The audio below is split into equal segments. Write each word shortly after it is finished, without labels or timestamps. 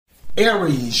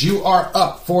Aries, you are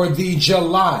up for the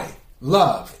July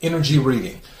Love Energy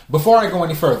reading. Before I go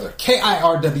any further,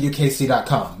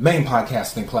 KIRWKC.com, main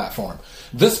podcasting platform.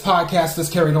 This podcast is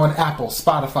carried on Apple,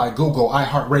 Spotify, Google,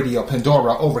 iHeartRadio,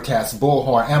 Pandora, Overcast,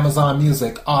 Bullhorn, Amazon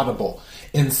Music, Audible,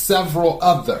 and several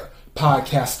other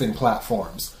podcasting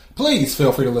platforms. Please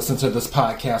feel free to listen to this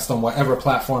podcast on whatever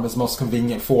platform is most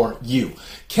convenient for you.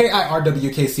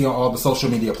 KIRWKC on all the social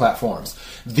media platforms.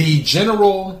 The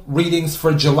general readings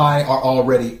for July are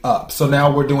already up. So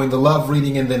now we're doing the love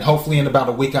reading, and then hopefully in about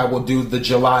a week I will do the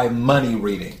July money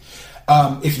reading.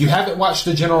 If you haven't watched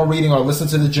the general reading or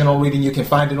listened to the general reading, you can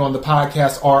find it on the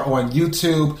podcast or on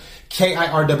YouTube.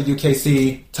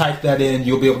 KIRWKC, type that in.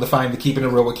 You'll be able to find the Keeping It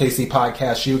Real with KC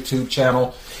podcast YouTube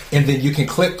channel. And then you can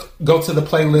go to the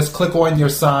playlist, click on your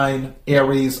sign,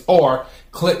 Aries, or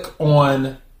click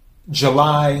on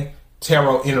July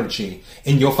Tarot Energy,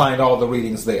 and you'll find all the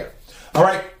readings there. All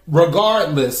right,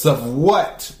 regardless of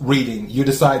what reading you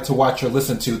decide to watch or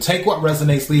listen to, take what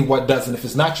resonates, leave what doesn't. If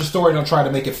it's not your story, don't try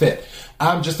to make it fit.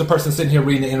 I'm just a person sitting here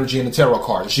reading the energy and the tarot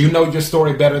cards. You know your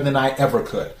story better than I ever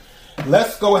could.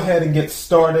 Let's go ahead and get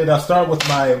started. I'll start with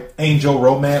my Angel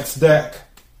Romance deck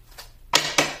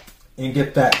and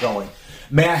get that going.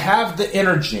 May I have the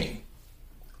energy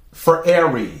for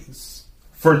Aries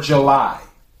for July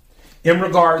in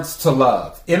regards to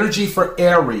love? Energy for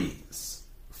Aries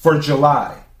for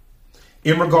July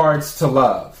in regards to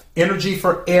love. Energy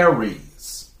for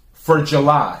Aries for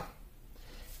July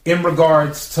in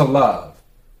regards to love.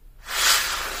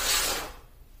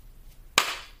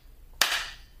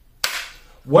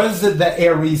 What is it that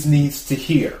Aries needs to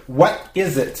hear? What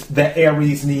is it that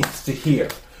Aries needs to hear?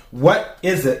 What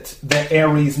is it that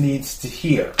Aries needs to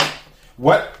hear?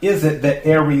 What is it that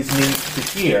Aries needs to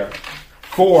hear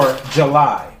for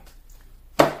July?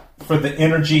 For the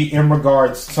energy in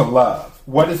regards to love.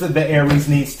 What is it that Aries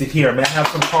needs to hear? May I have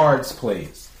some cards,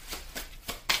 please?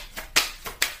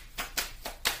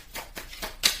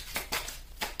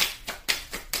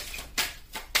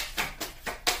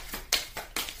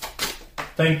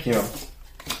 Thank you.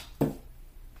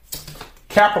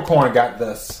 Capricorn got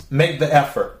this. Make the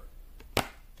effort.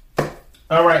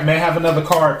 All right, may I have another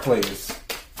card, please?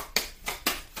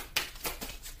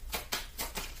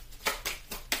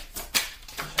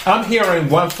 I'm hearing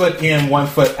 1 foot in, 1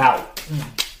 foot out.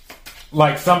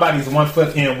 Like somebody's 1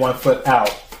 foot in, 1 foot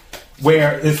out.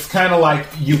 Where it's kind of like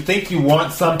you think you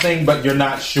want something, but you're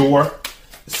not sure.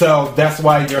 So that's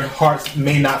why your heart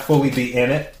may not fully be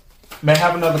in it. May I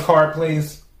have another card,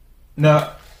 please?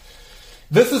 No.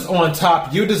 This is on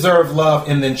top. You deserve love,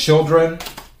 and then children.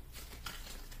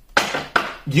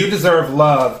 You deserve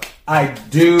love. I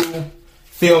do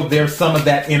feel there's some of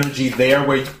that energy there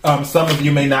where some of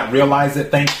you may not realize it.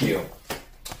 Thank you.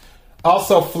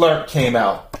 Also, flirt came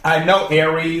out. I know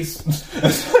Aries.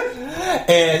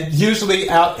 And usually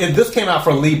and this came out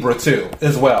for Libra too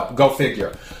as well. Go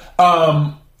figure.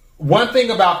 One thing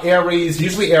about Aries,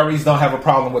 usually Aries don't have a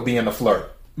problem with being a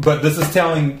flirt. But this is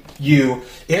telling you,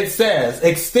 it says,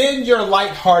 extend your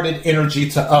lighthearted energy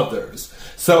to others.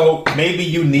 So maybe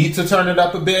you need to turn it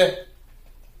up a bit.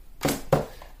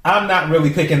 I'm not really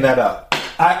picking that up.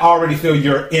 I already feel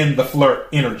you're in the flirt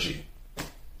energy.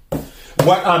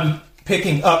 What I'm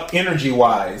picking up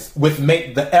energy-wise with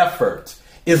make the effort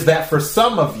is that for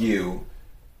some of you,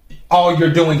 all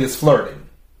you're doing is flirting.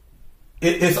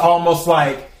 It's almost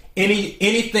like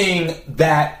anything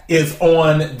that is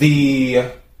on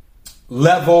the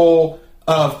level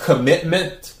of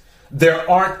commitment,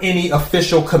 there aren't any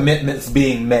official commitments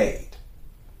being made.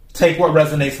 Take what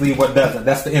resonates, leave what doesn't.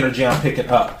 That's the energy I'm picking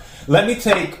up. Let me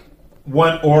take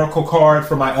one oracle card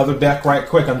for my other deck right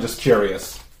quick. I'm just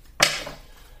curious.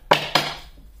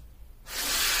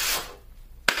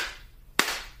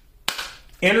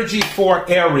 Energy for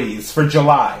Aries for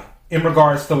July in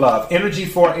regards to love. Energy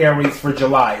for Aries for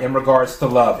July in regards to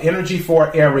love. Energy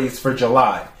for Aries for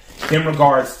July in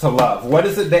regards to love. What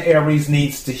is it that Aries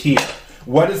needs to hear?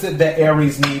 What is it that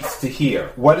Aries needs to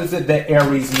hear? What is it that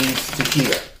Aries needs to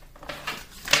hear?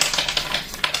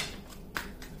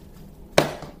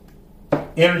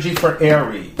 Energy for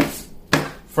Aries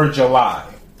for July.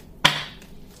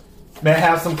 May I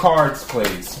have some cards,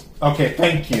 please? Okay,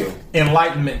 thank you.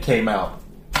 Enlightenment came out.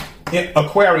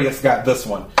 Aquarius got this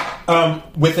one.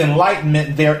 With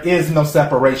enlightenment, there is no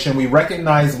separation. We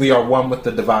recognize we are one with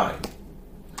the divine.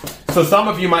 So some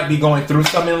of you might be going through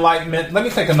some enlightenment. Let me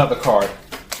take another card.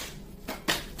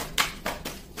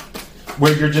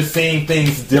 Where you're just seeing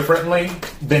things differently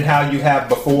than how you have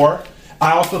before.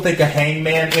 I also think a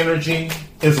hangman energy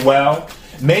as well.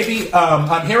 Maybe,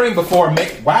 I'm hearing before,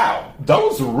 wow,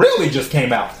 those really just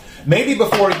came out. Maybe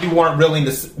before you weren't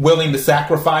willing to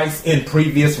sacrifice in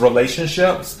previous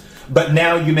relationships, but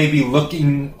now you may be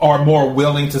looking or more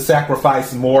willing to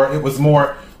sacrifice more. It was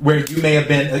more where you may have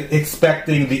been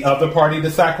expecting the other party to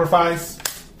sacrifice.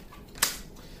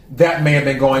 That may have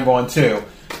been going on too.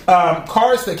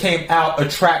 Cards that came out: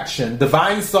 attraction,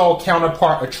 divine soul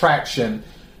counterpart attraction,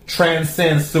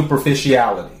 transcends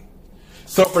superficiality.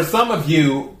 So for some of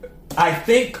you, I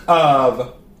think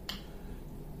of,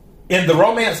 in the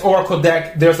Romance Oracle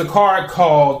deck, there's a card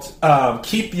called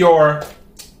Keep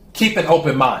an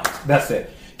Open Mind. That's it.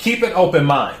 Keep an open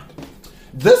mind.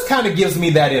 This kind of gives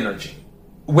me that energy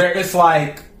where it's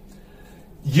like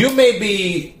you may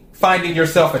be finding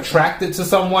yourself attracted to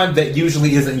someone that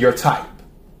usually isn't your type.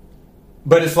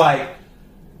 But it's like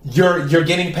you're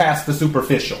getting past the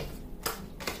superficial.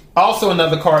 Also,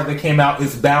 another card that came out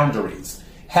is boundaries.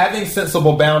 Having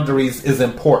sensible boundaries is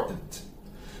important.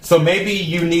 So maybe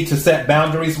you need to set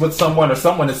boundaries with someone, or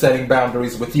someone is setting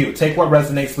boundaries with you. Take what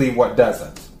resonates, leave what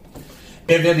doesn't.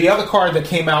 And then the other card that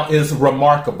came out is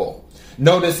remarkable.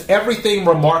 Notice everything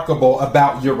remarkable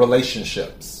about your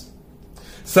relationships.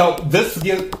 So this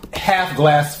gives half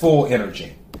glass full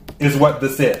energy is what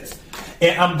this is.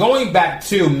 And I'm going back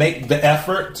to make the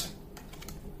effort.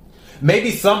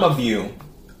 Maybe some of you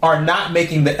are not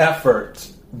making the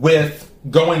effort with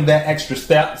going that extra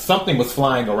step. Something was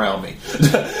flying around me.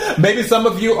 Maybe some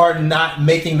of you are not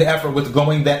making the effort with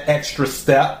going that extra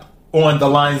step on the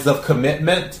lines of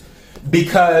commitment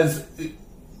because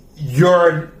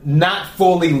you're not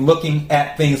fully looking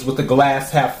at things with a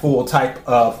glass half full type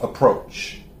of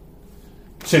approach.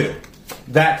 Too.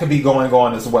 That could be going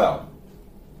on as well.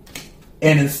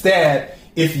 And instead,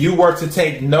 if you were to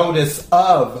take notice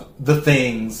of the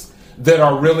things that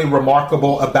are really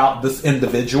remarkable about this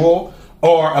individual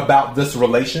or about this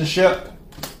relationship,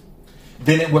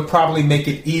 then it would probably make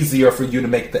it easier for you to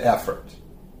make the effort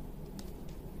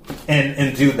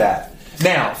and do that.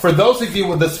 Now, for those of you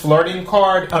with this flirting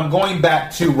card, I'm going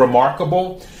back to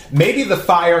remarkable. Maybe the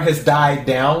fire has died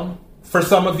down for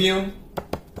some of you.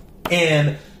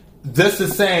 And this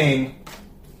is saying,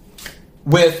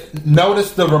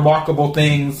 notice the remarkable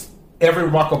things, every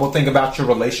remarkable thing about your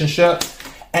relationship,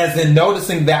 as in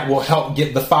noticing that will help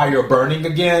get the fire burning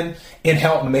again and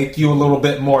help make you a little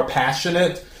bit more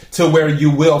passionate to where you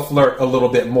will flirt a little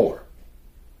bit more.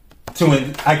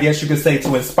 I guess you could say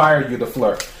to inspire you to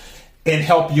flirt and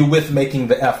help you with making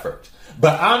the effort.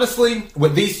 But honestly,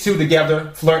 with these two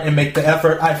together, flirt and make the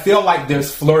effort, I feel like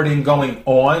there's flirting going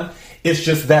on. It's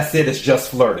just, that's it. It's just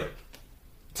flirting.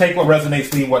 Take what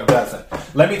resonates, leave what doesn't.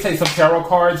 Let me take some tarot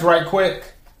cards right quick.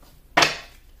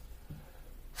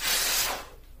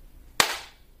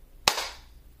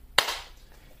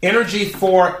 Energy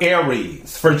for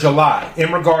Aries for July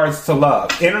in regards to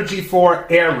love. Energy for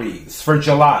Aries for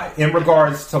July in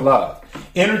regards to love.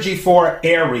 Energy for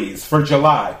Aries for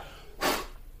July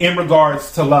in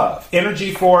regards to love.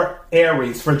 Energy for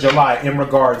Aries for July in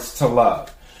regards to love.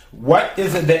 What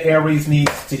is it that Aries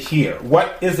needs to hear?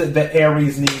 What is it that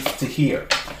Aries needs to hear?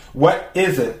 What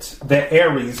is it that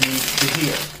Aries needs to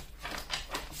hear?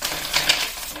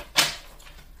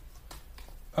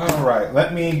 All right,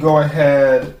 let me go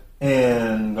ahead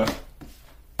and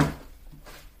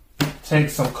take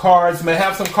some cards. May I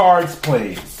have some cards,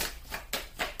 please?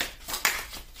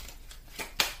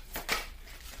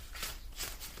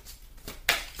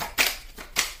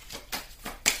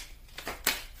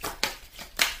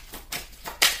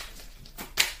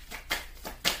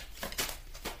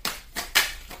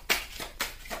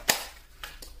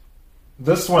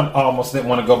 This one almost didn't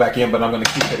want to go back in, but I'm going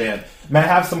to keep it in. May I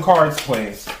have some cards,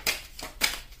 please?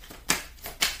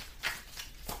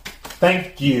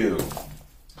 Thank you.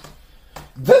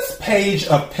 This Page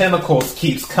of Pentacles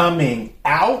keeps coming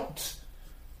out.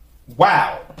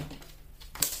 Wow.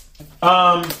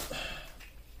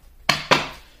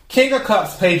 King of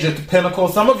Cups, Page of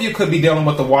Pentacles. Some of you could be dealing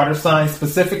with the water sign,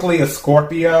 specifically a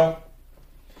Scorpio.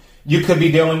 You could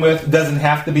be dealing with, doesn't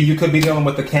have to be, you could be dealing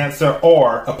with a Cancer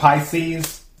or a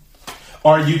Pisces.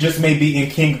 Or you just may be in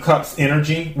King of Cups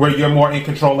energy, where you're more in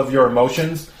control of your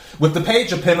emotions. With the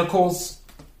Page of Pentacles,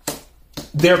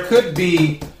 there could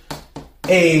be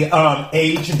a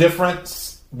age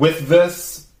difference with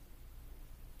this.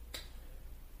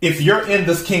 If you're in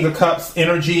this King of Cups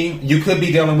energy, you could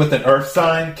be dealing with an earth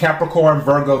sign, Capricorn,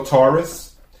 Virgo,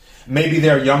 Taurus. Maybe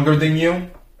they're younger than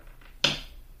you.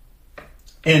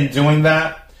 In doing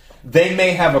that, they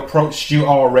may have approached you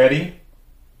already.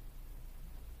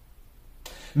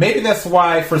 Maybe that's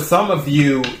why for some of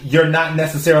you, you're not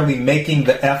necessarily making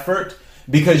the effort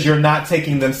because you're not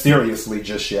taking them seriously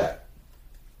just yet,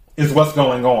 is what's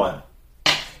going on.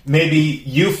 maybe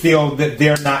you feel that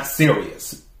they're not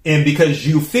serious. And because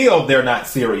you feel they're not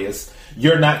serious,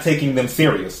 you're not taking them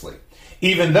seriously.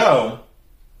 Even though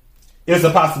there's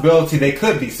a possibility they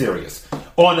could be serious.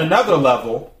 On another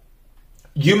level,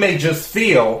 you may just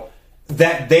feel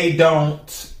that they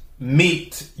don't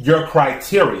meet your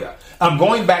criteria. I'm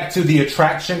going back to the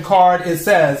attraction card. It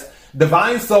says,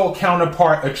 divine soul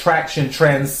counterpart attraction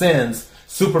transcends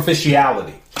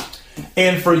superficiality.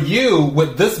 And for you,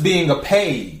 with this being a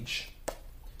page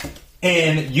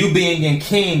and you being in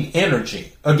king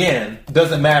energy, again,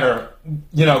 doesn't matter,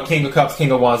 King of Cups,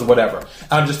 King of Wands, whatever.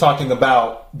 I'm just talking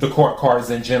about the court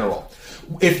cards in general.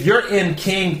 If you're in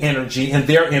king energy and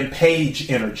they're in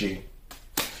page energy,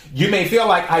 you may feel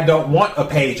like, I don't want a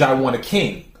page, I want a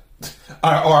king, or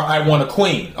I want a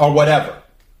queen, or whatever.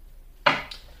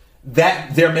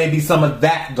 That there may be some of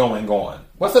that going on.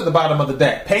 What's at the bottom of the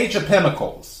deck? Page of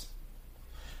Pentacles.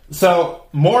 So,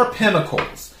 more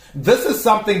pentacles. This is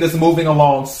something that's moving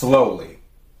along slowly.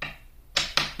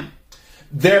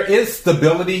 There is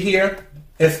stability here,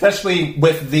 especially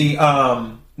with the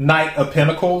Knight of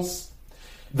Pentacles.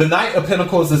 The Knight of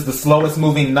Pentacles is the slowest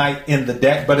moving knight in the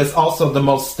deck, but it's also the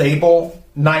most stable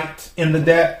knight in the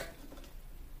deck.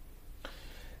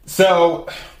 So,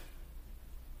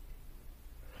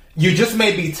 you just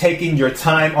may be taking your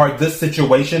time, or this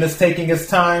situation is taking its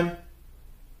time.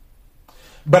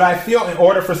 But I feel in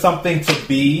order for something to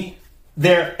be,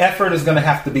 their effort is going to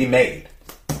have to be made.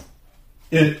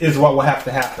 Is what will have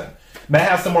to happen. May I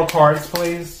have some more cards,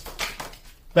 please?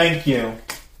 Thank you.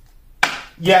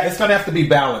 Yeah, it's going to have to be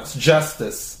balanced.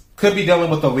 Justice. Could be dealing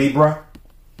with a Libra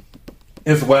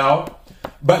as well.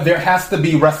 But there has to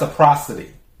be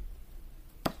reciprocity.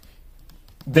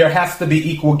 There has to be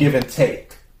equal give and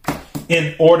take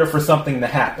in order for something to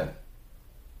happen.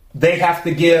 They have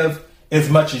to give as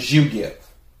much as you give.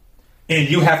 And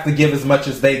you have to give as much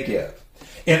as they give.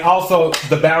 And also,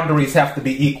 the boundaries have to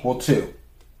be equal too.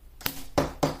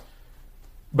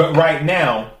 But right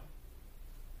now,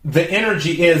 the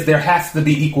energy is there has to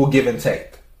be equal give and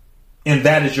take. And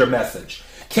that is your message.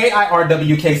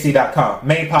 KIRWKC.com,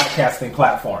 main podcasting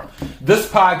platform. This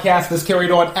podcast is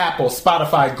carried on Apple,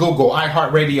 Spotify, Google,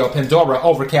 iHeartRadio, Pandora,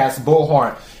 Overcast,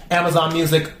 Bullhorn, Amazon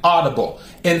Music, Audible,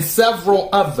 and several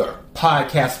other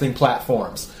podcasting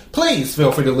platforms. Please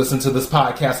feel free to listen to this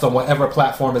podcast on whatever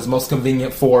platform is most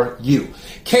convenient for you.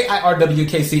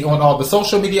 KIRWKC on all the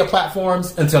social media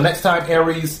platforms. Until next time,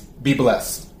 Aries, be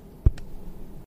blessed.